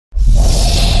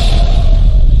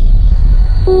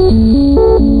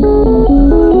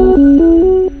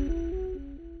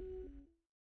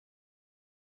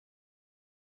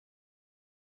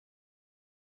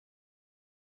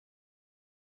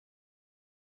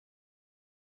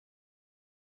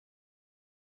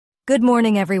Good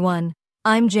morning, everyone.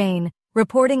 I'm Jane,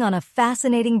 reporting on a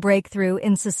fascinating breakthrough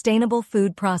in sustainable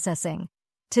food processing.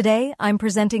 Today, I'm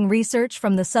presenting research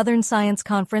from the Southern Science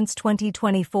Conference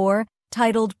 2024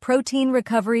 titled Protein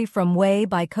Recovery from Whey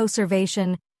by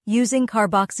Coacervation Using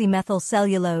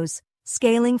Carboxymethylcellulose,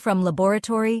 Scaling from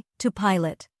Laboratory to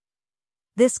Pilot.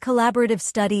 This collaborative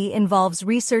study involves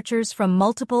researchers from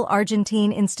multiple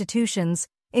Argentine institutions,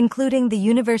 including the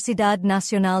Universidad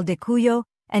Nacional de Cuyo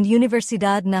and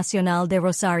Universidad Nacional de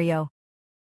Rosario.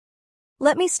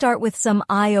 Let me start with some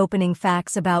eye-opening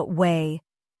facts about whey.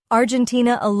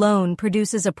 Argentina alone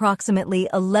produces approximately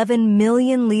 11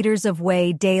 million liters of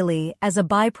whey daily as a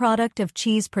byproduct of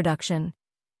cheese production.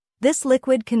 This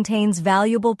liquid contains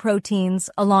valuable proteins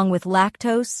along with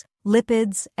lactose,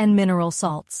 lipids, and mineral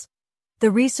salts. The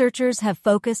researchers have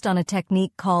focused on a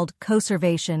technique called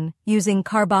coacervation using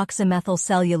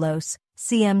carboxymethylcellulose,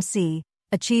 CMC,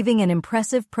 achieving an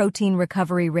impressive protein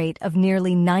recovery rate of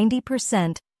nearly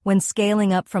 90% when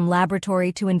scaling up from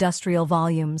laboratory to industrial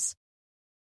volumes.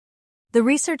 The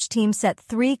research team set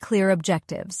 3 clear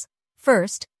objectives.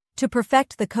 First, to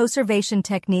perfect the coacervation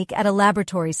technique at a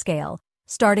laboratory scale,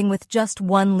 starting with just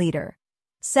 1 liter.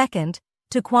 Second,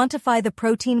 to quantify the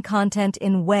protein content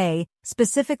in whey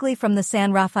specifically from the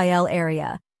San Rafael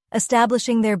area,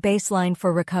 establishing their baseline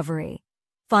for recovery.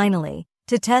 Finally,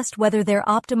 to test whether their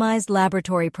optimized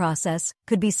laboratory process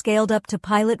could be scaled up to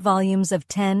pilot volumes of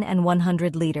 10 and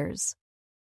 100 liters.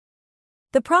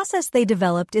 The process they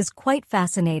developed is quite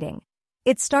fascinating.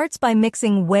 It starts by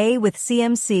mixing whey with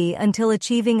CMC until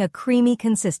achieving a creamy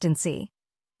consistency.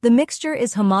 The mixture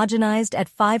is homogenized at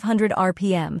 500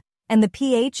 rpm, and the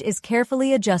pH is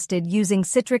carefully adjusted using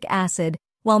citric acid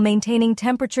while maintaining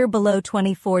temperature below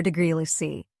 24 degrees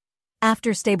C.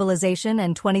 After stabilization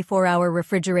and 24-hour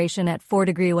refrigeration at 4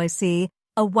 degrees C,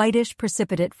 a whitish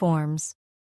precipitate forms.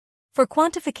 For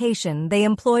quantification, they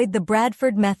employed the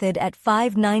Bradford method at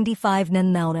 595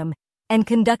 nm and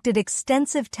conducted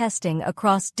extensive testing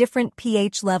across different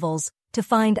pH levels to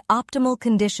find optimal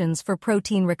conditions for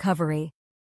protein recovery.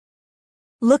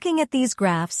 Looking at these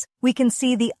graphs, we can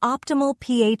see the optimal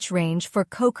pH range for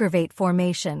coacervate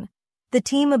formation. The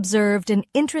team observed an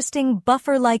interesting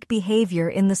buffer-like behavior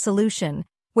in the solution,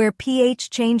 where pH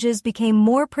changes became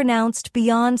more pronounced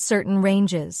beyond certain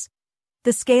ranges.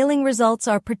 The scaling results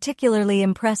are particularly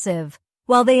impressive.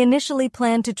 While they initially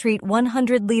planned to treat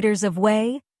 100 liters of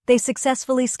whey, they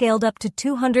successfully scaled up to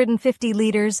 250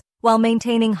 liters while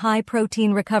maintaining high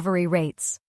protein recovery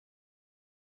rates.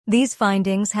 These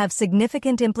findings have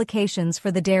significant implications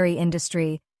for the dairy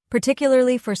industry,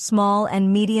 particularly for small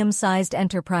and medium-sized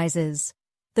enterprises.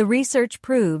 The research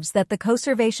proves that the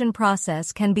coacervation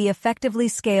process can be effectively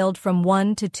scaled from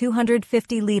 1 to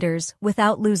 250 liters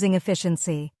without losing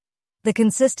efficiency. The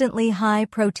consistently high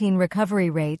protein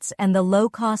recovery rates and the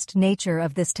low-cost nature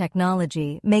of this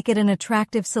technology make it an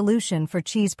attractive solution for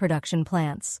cheese production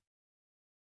plants.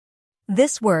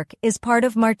 This work is part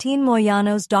of Martín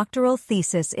Moyano's doctoral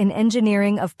thesis in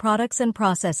Engineering of Products and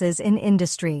Processes in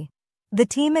Industry. The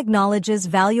team acknowledges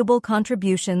valuable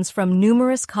contributions from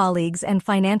numerous colleagues and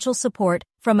financial support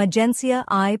from Agencia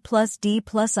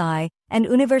I+D+I and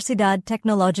Universidad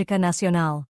Tecnológica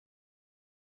Nacional.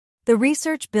 The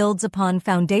research builds upon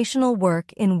foundational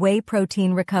work in whey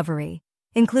protein recovery,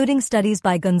 including studies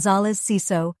by González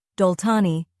Ciso,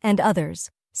 Doltani, and others,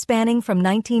 spanning from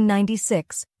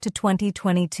 1996 to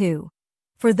 2022.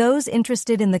 For those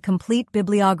interested in the complete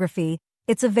bibliography,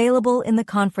 it's available in the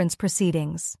conference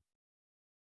proceedings.